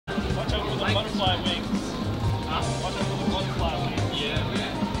fly wing. Watch out for the one fly wing. Yeah.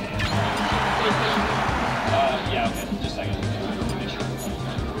 Yeah, okay. Just a second. Make sure.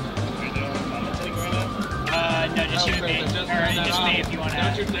 Are you doing on the thing right now? No, just shoot me. Or just me if you want to.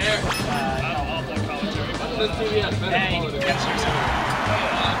 Don't you dare. I'll play commentary. Hey, you can start somewhere.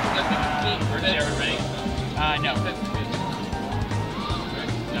 Is Jared ready? No.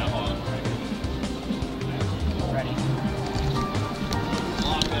 No, hold on. Ready.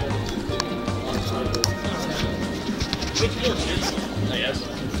 Which door? I guess.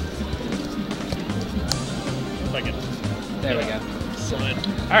 If I can. There we go. Slide.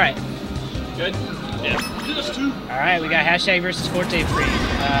 All right. Good? Yeah. Just two. All right, we got hashtag versus Forte free.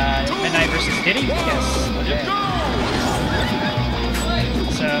 Midnight versus Diddy? Yes. Okay.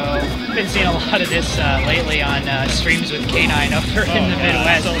 So, been seeing a lot of this lately on streams with K9 over in the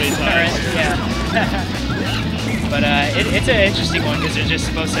Midwest. So many times. Yeah. But it's an interesting one because they're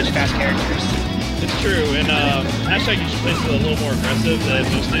just both such fast characters. It's true, and hashtag usually plays a little more aggressive than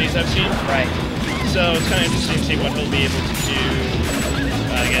most Diddies I've seen. Right. So it's kind of interesting to see what he'll be able to do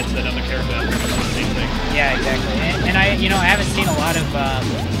against another character that's pretty much the same thing. Yeah, exactly. And I haven't seen a lot of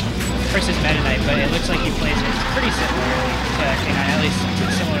Chris's Meta Knight, but it looks like he plays it pretty similarly to K9, at least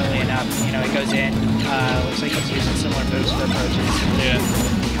similarly enough. You know, it goes in, looks like he's using similar moves for approaches. Yeah.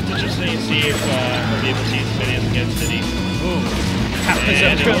 It's interesting to see if he'll be able to use minions against Diddy. Ooh.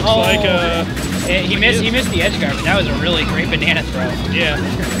 And it looks like he missed the edge guard, but that was a really great banana throw. Yeah.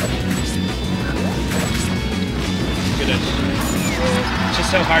 Good edge. It's just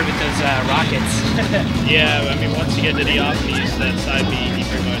so hard with those rockets. Yeah, I mean, once you get Diddy off and he uses that side B, he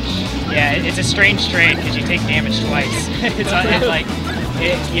pretty much... Yeah, it's a strange trade because you take damage twice. it's like,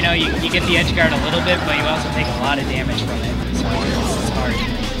 you know, you get the edge guard a little bit, but you also take a lot of damage from it. So it's hard.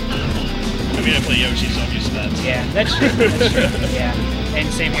 I mean, I play Yoshi, so I'm used to that. Yeah, that's true. That's true. Yeah, and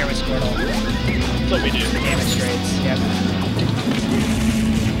same here with Squirtle. That's what we do. Damage trades. Yep.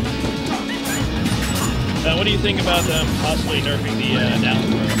 What do you think about them possibly nerfing the down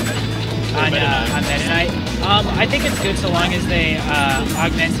throw? On Meta Knight? I think it's good so long as they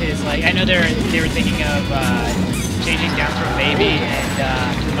augment his, like, I know they were thinking of changing down throw baby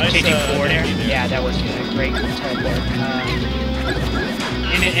and changing forward air. Yeah, that was a great teleport.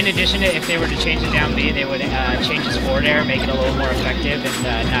 In addition to, if they were to change the down B, they would change his forward air, make it a little more effective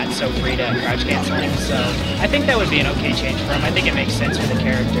and not so free to crouch canceling. So I think that would be an okay change for him. I think it makes sense for the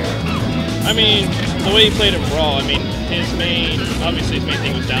character. I mean, the way he played it Brawl, I mean, obviously his main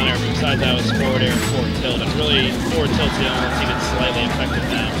thing was down air, but besides that was forward air and forward tilt, and really forward tilt's the only one that's even slightly effective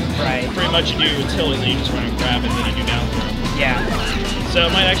now. Right. Pretty much you do a tilt and then you just run and grab it, and then you do down throw. Yeah. So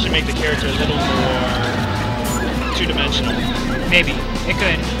it might actually make the character a little more two-dimensional. Maybe. It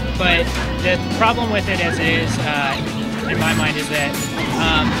could. But the problem with it as it is, in my mind, is that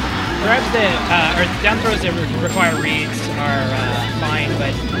grabs that, or down throws that require reads are fine,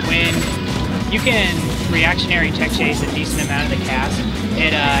 but when you can reactionary tech chase a decent amount of the cast,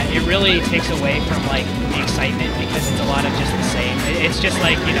 it really takes away from like the excitement because it's a lot of just the same. It's just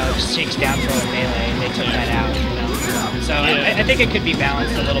like, you know, just takes down throw and melee, and they took that out, you know. So yeah. I think it could be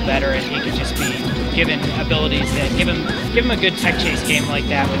balanced a little better, and he could just be given abilities that give him a good tech chase game like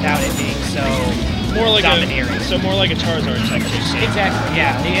that without it being so more like domineering. More like a Charizard tech chase game. Exactly.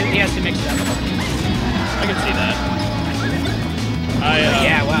 Yeah, he has to mix it up. I can see that.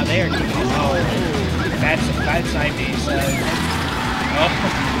 Yeah, wow, they are keeping it. Oh, bad side B.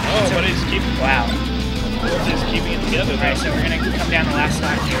 But he's keeping. Wow. He's keeping it together. All right, so we're gonna come down the last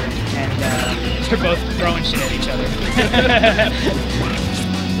stock here, and they're both throwing shit at each other.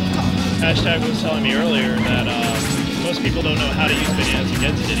 Hashtag was telling me earlier that most people don't know how to use bananas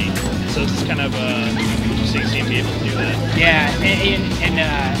against Diddy, so it's kind of interesting seeing be able to do that. Yeah, and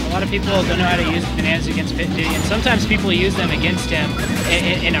a lot of people don't know how to use bananas against Diddy, and sometimes people use them against him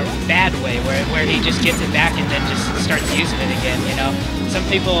in a bad way, where he just gets it back and then just starts using it again, you know? Some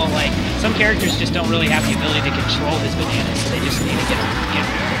people, like, some characters just don't really have the ability to control his bananas, so they just need to get them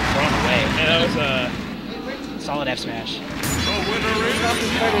thrown away. And that was solid F smash.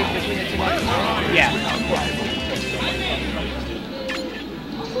 Yeah. Yeah.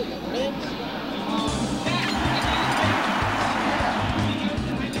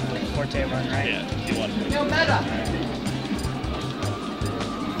 Forte run, right? Yeah, he won.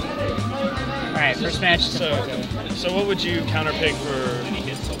 Alright, first match. So what would you counterpick for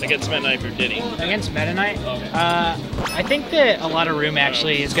against Meta Knight for Diddy? Against Meta Knight? I think that a lot of room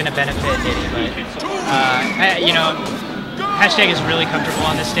actually is going to benefit Diddy, but you know, hashtag is really comfortable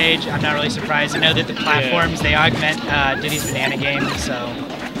on this stage. I'm not really surprised. I know that the platforms, they augment Diddy's banana game, so.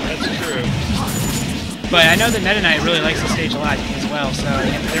 That's true. But I know that Meta Knight really likes the stage a lot as well, so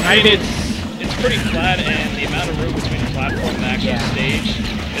there might be. It's pretty flat, and the amount of room between the platform and the actual stage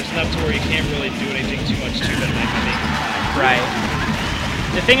is enough to where you can't really do anything too much to it. Right.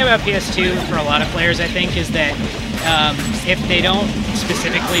 The thing about PS2 for a lot of players, I think, is that if they don't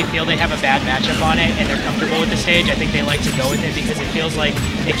specifically feel they have a bad matchup on it and they're comfortable with the stage, I think they like to go with it because it feels like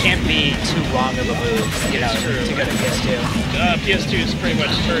it can't be too wrong of a move, you know, to go to PS2. PS2 is pretty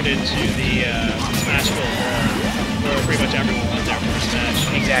much turned into the Smashville where pretty much everyone went there for a Smash.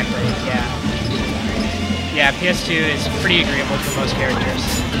 Exactly, yeah. Yeah, PS2 is pretty agreeable for most characters.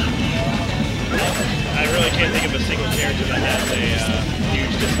 I really can't think of a single character that has a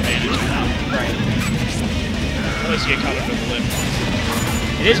huge disadvantage now. Right. Unless you get caught under the lip.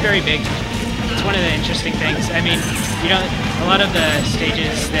 It is very big. It's one of the interesting things. I mean, you know, a lot of the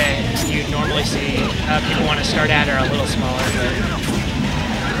stages that you normally see people want to start at are a little smaller, but...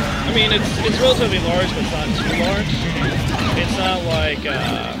 I mean, it's relatively large, but it's not too large. It's not like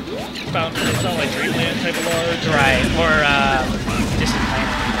it's not like Dreamland type of large. Right, or Distant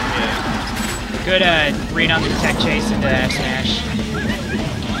Planet. Yeah. Good read on the tech chase into F Smash.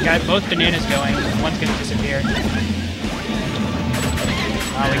 Got both bananas going. One's gonna disappear.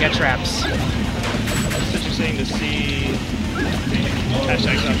 We got traps. It's interesting to see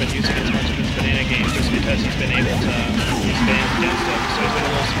Hashtag's not been using as much of his banana game just because he's been able to use bananas against him, so he's been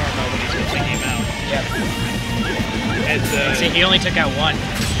a little smart about when he's been taking him out. Yep. See, he only took out one.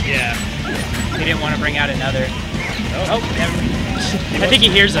 Yeah. He didn't want to bring out another. Oh, never. I think he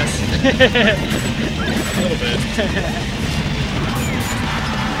hears us. A little bit.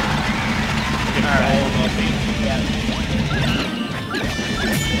 Alright. Yeah.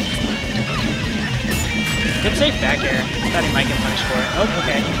 Good safe back air. Thought he might get punished for it. Oh,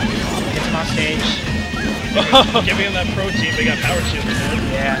 okay. Gets him off stage. Giving him that pro team, they got power shield.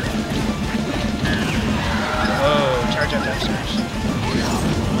 Yeah. Whoa, charge up F smash.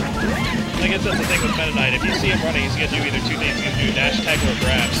 I guess that's the thing with MetaKight. If you see him running, he's going to do either two things. He's going to do a dash tag or a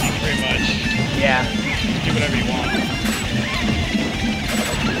grab, so you can pretty much do whatever you want.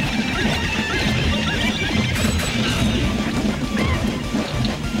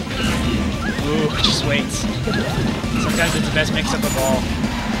 Ooh, just waits. Sometimes it's the best mix-up of all.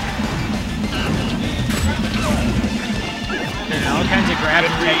 And all kinds of grabs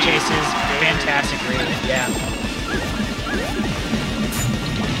and head chases. Fantastic read, yeah.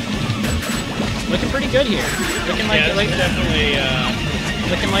 Looking pretty good here. Looking like, definitely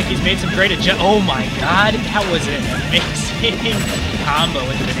looking like he's made some great adjustments. Oh my god, that was an amazing combo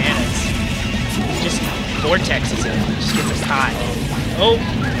with the bananas. Just vortexes it. Just gets us hot. Oh.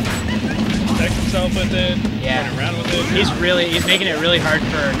 Protects himself with it. Yeah. Running around with it. He's making it really hard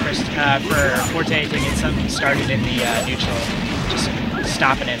for Forte to get something started in the neutral. Just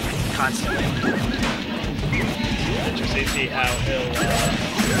stopping it constantly. Interesting to see how he'll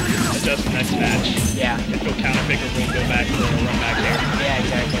adjust the next match. Yeah. If he'll counter pick or will go back for a run back here. Yeah,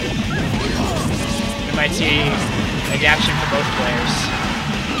 exactly. We might see adaptation for both players.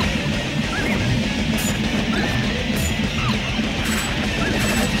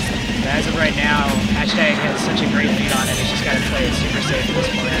 But as of right now, Hashtag has such a great lead on it. He's just got to play it super safe at this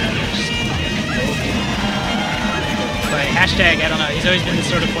point. But Hashtag, I don't know, he's always been the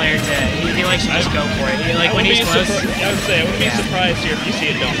sort of player to, he likes to just go for it. Like when he's close. I would say, I wouldn't be surprised here if you see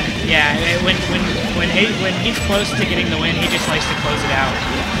a dunk. Yeah, when he's close to getting the win, he just likes to close it out.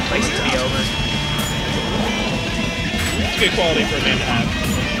 He likes it to be over. It's good quality for a man to have.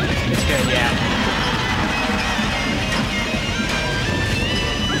 It's good, yeah.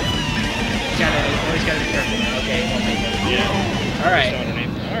 Always gotta be careful. Okay, he won't make it. Yeah. Alright.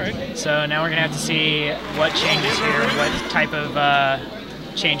 Alright. So now we're gonna have to see what changes here, what type of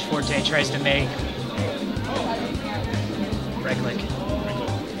change Forte tries to make. Right click.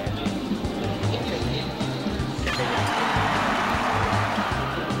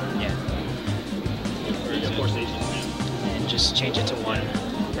 Yeah. And just change it to 1.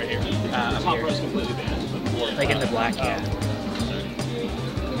 Right here. Up here. Like in the black, yeah.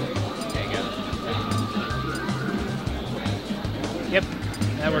 Yep,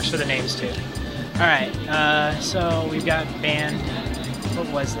 that works for the names too. Alright, so we've got band. What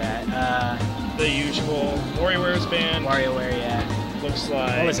was that? The usual WarioWare's band. WarioWare, yeah. Looks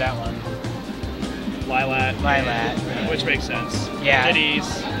like. What was that one? Lilat. Lilat. Which makes sense. Yeah.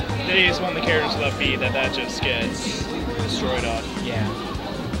 Diddy's one of the characters with upbeat that just gets destroyed off. Yeah.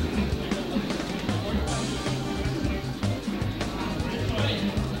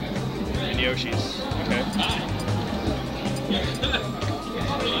 And Yoshi's. Okay.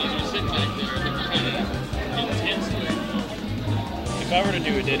 If I were to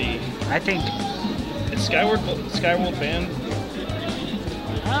do a Diddy, I think is Skyward banned?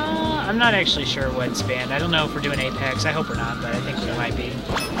 I I'm not actually sure what's banned. I don't know if we're doing Apex. I hope we're not, but I think we might be.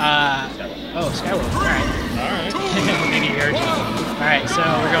 Oh, Skywolf. All right. Maybe he heard you. All right, so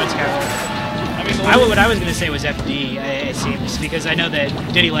we're going Skywolf. I mean, What I was going to say was FD, it seems, because I know that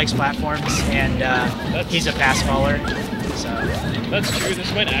Diddy likes platforms, and he's a pass faller. So. That's true.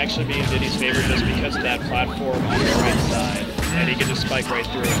 This might actually be in Diddy's favor just because of that platform on the right side. And he can just spike right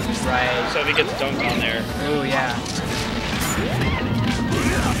through it. Right. So if he gets dunked on there. Ooh, yeah.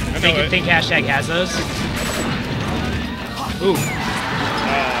 Think hashtag has those? Ooh.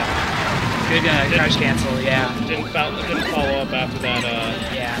 Good crouch cancel, yeah. Didn't follow up after that,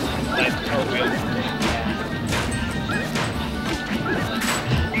 yeah. that cartwheel.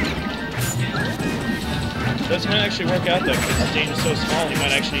 This might actually work out though, because the stage is so small, he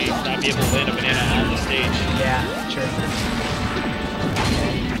might actually not be able to land a banana on the stage. Yeah, true.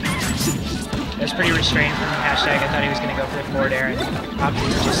 That was pretty restrained from hashtag. I thought he was going to go for the forward air and opted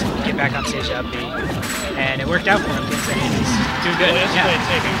to just get back on stage to up B. And it worked out for him because he's doing good. Well, he has played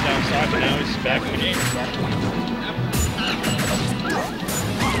safe. He was down stock, and now he's back in the game.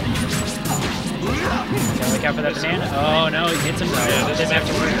 Gotta look out for that banana. Oh no, he hits him though. Yeah, doesn't have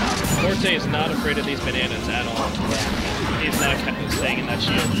to worry. Forte is not afraid of these bananas at all. Yeah. He's not staying in that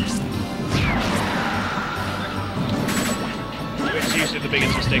shield. Which is usually the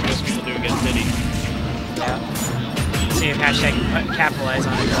biggest mistake most people do against Diddy. Yeah. Let's see if hashtag can capitalize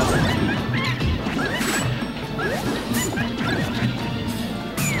on it though.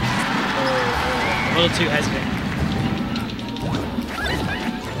 Oh, a little too hesitant.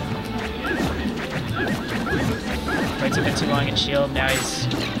 Waits a bit too long in shield. Now he's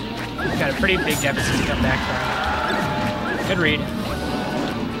got a pretty big deficit to come back from. Good read.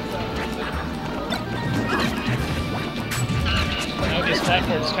 Now this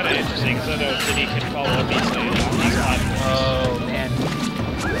platform is kind of interesting because I know Diddy can follow up easily on these platforms. Oh man.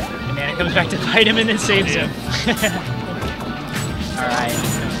 And then it comes back to fight him and then saves him. Alright.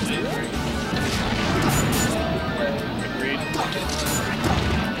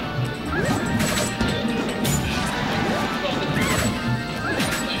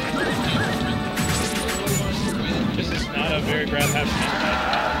 Very grab happy.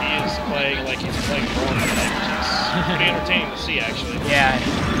 He is playing like he's playing Forte, which is pretty entertaining to see, actually. Yeah.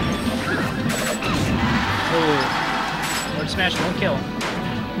 Ooh. Forward smash won't kill.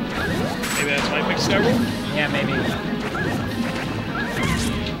 Maybe that's my pick, Skywolf? Yeah, maybe.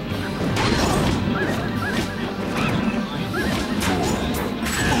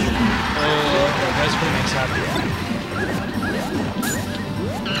 Oh, that was pretty mixed up.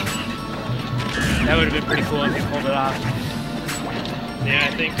 That would have been pretty cool if he pulled it off. Yeah,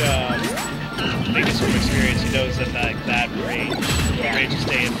 I think just from experience, he knows that that range to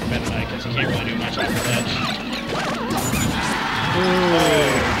stay in for MetaKight because he can't really do much off the ledge.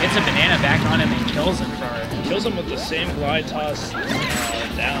 Ooh, gets a banana back on him and kills him for it. Kills him with the same glide toss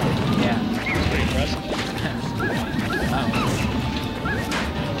down. Yeah. It's pretty impressive. Wow.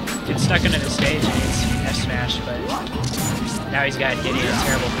 Gets stuck into the stage and he's F smash, but now he's got Diddy in a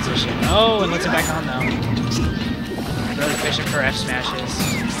terrible position. Oh, and lets it back on though. Really fishing for F smashes.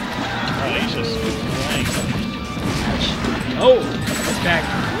 Oh, he's just flying. Ouch. Oh, it's back.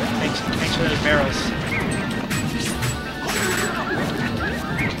 Thanks for those barrels.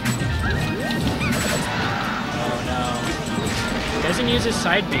 Oh no. Doesn't use his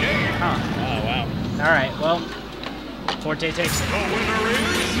side B. Huh. Oh wow. All right. Well, Forte takes it.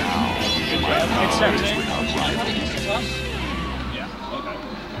 Good start.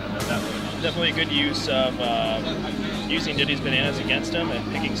 Definitely a good use of using Diddy's bananas against him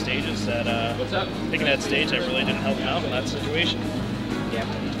and picking stages that picking that stage that really didn't help him out in that situation. Yeah.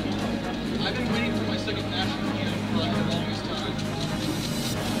 I've been waiting for my second national game for like the longest time.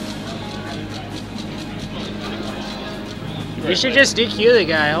 You should just DQ the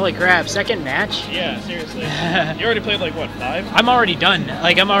guy. Holy crap! Second match. Yeah, seriously. You already played like what, 5? I'm already done.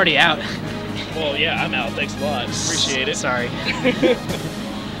 Like I'm already out. Well, yeah, I'm out. Thanks a lot. Appreciate it. Sorry.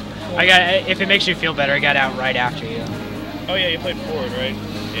 I got. If it makes you feel better, I got out right after you. Oh yeah, you played forward, right?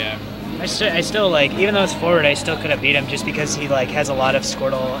 Yeah. I still like, even though it's forward, I still could have beat him just because he like has a lot of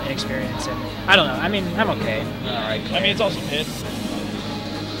Squirtle inexperience, and I don't know. I mean, I'm okay. Alright. I mean, it's also Pit.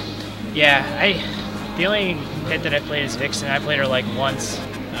 Yeah, the only Pit that I played is Vixen. I played her like once.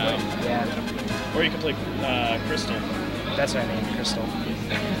 Yeah. Or you can play Crystal. That's what I mean, Crystal.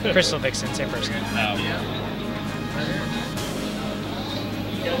 Crystal Vixen, same person. Oh.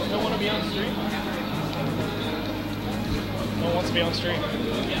 You guys don't want to be on stream? No one wants to be on stream.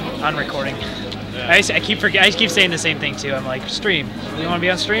 On recording. Yeah. I keep saying the same thing too. I'm like, stream. You want to be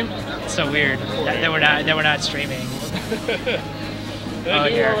on stream? It's so weird that we're not streaming. Did Oh, I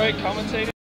do here. alright commentating?